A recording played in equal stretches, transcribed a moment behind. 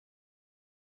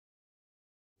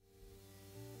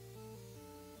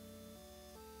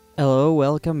Hello,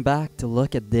 welcome back to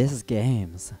Look at This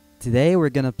Games. Today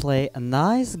we're gonna play a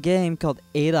nice game called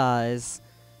 8 Eyes.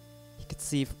 You can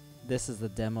see this is the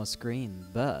demo screen,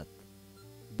 but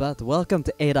welcome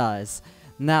to 8 Eyes.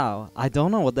 Now, I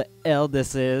don't know what the hell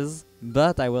this is,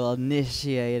 but I will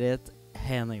initiate it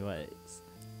anyways.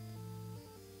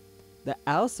 The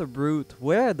House of Brute,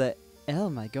 where the hell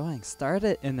am I going?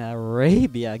 Started in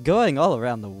Arabia, going all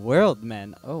around the world,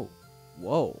 man. Oh,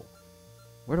 whoa.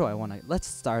 Where do I want to? Let's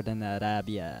start in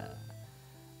Arabia.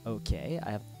 Okay,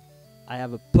 I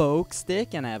have a poke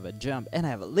stick and I have a jump and I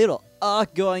have a little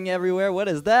arc going everywhere. What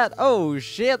is that? Oh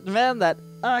shit, man! That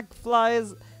arc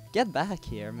flies. Get back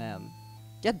here, man.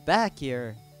 Get back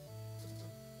here.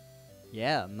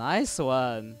 Yeah, nice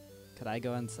one. Could I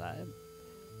go inside?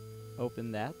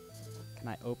 Open that. Can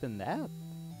I open that?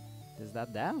 Is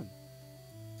that down?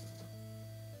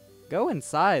 Go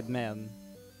inside, man.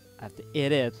 I have to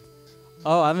hit it.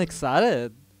 Oh, I'm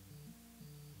excited.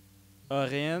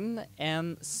 Orin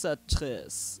and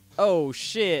Sutris. Oh,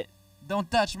 shit.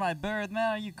 Don't touch my bird,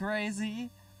 man. Are you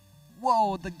crazy?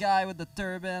 Whoa, the guy with the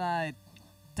turban. I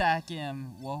attack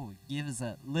him. Whoa, gives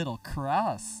a little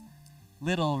cross.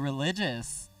 Little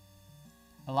religious.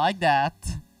 I like that.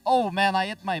 Oh, man, I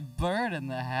hit my bird in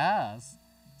the house.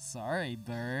 Sorry,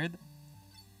 bird.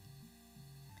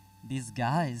 These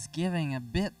guys giving a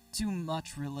bit too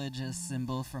much religious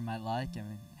symbol for my liking. I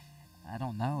mean, I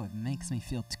don't know, it makes me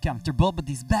feel too comfortable, but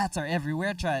these bats are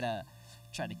everywhere. Try to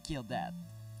kill that.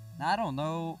 Now, I don't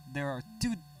know, there are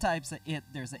two types of it.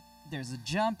 There's a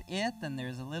jump it and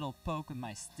there's a little poke with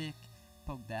my stick.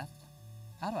 Poke that.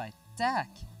 How do I attack?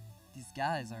 These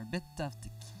guys are a bit tough to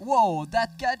kill. Whoa,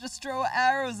 that guy just threw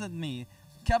arrows at me.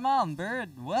 Come on,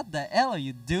 bird. What the hell are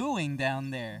you doing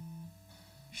down there?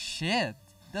 Shit.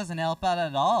 Doesn't help out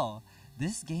at all.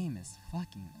 This game is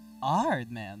fucking hard,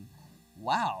 man.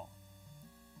 Wow.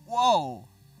 Whoa.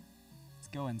 Let's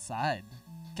go inside.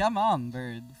 Come on,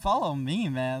 bird. Follow me,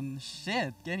 man.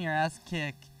 Shit. Getting your ass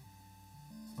kicked.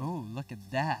 Oh, look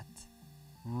at that.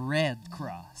 Red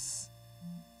cross.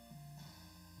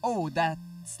 Oh, that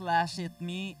slash hit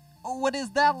me. Oh, what is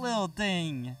that little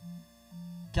thing?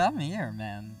 Come here,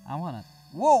 man. I wanna...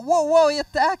 Whoa, whoa, whoa. He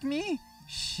attacked me.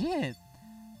 Shit.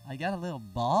 I got a little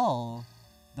ball.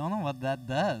 Don't know what that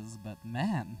does, but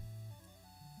man,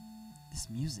 this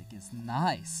music is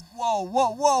nice. Whoa,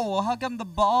 whoa, whoa! How come the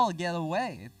ball get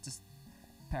away? It just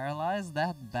paralyzed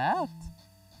that bat?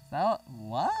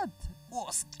 What? Oh,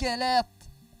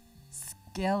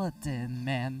 skeleton,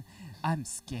 man. I'm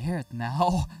scared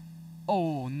now.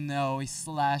 Oh no, he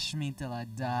slashed me till I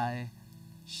die.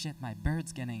 Shit, my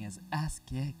bird's getting his ass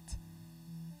kicked.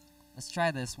 Let's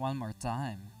try this one more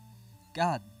time.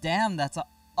 God damn, that's a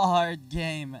hard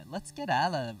game. Let's get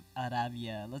out of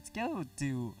Arabia. Let's go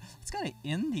to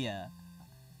India.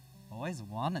 Always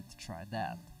wanted to try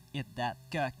that. Hit that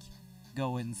cuck.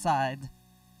 Go inside.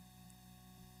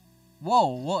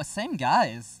 Whoa, whoa, same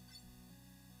guys.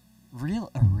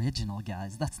 Real original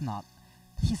guys. That's not...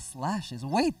 His slash is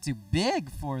way too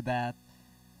big for that.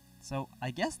 So,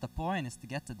 I guess the point is to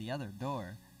get to the other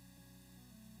door.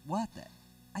 What the...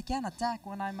 I can't attack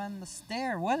when I'm on the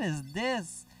stair. What is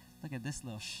this? Look at this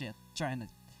little shit trying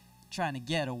to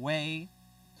get away.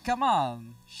 Come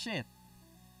on, shit.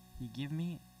 He give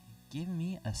me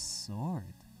a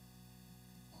sword.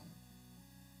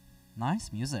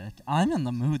 Nice music. I'm in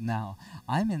the mood now.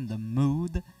 I'm in the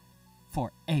mood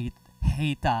for 8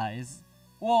 Eyes.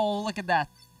 Whoa, look at that.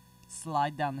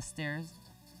 Slide down the stairs.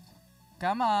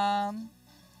 Come on.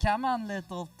 Come on,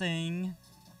 little thing.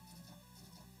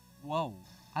 Whoa.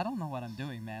 I don't know what I'm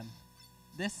doing, man.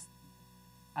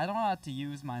 I don't know how to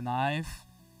use my knife.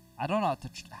 I don't know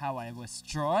how I was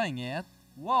drawing it.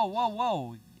 Whoa, whoa,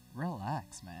 whoa.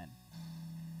 Relax, man.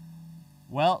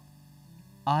 Well,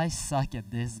 I suck at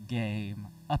this game.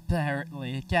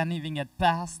 Apparently, I can't even get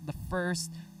past the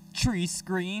first 3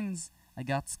 screens. I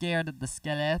got scared at the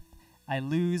skeleton. I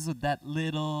lose with that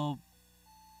little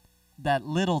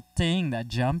thing that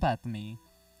jumped at me.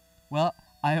 Well,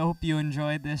 I hope you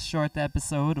enjoyed this short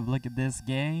episode of Look at This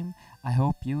Game. I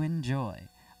hope you enjoy.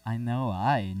 I know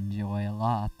I enjoy a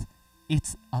lot.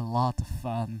 It's a lot of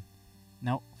fun.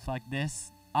 No, fuck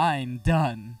this. I'm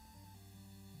done.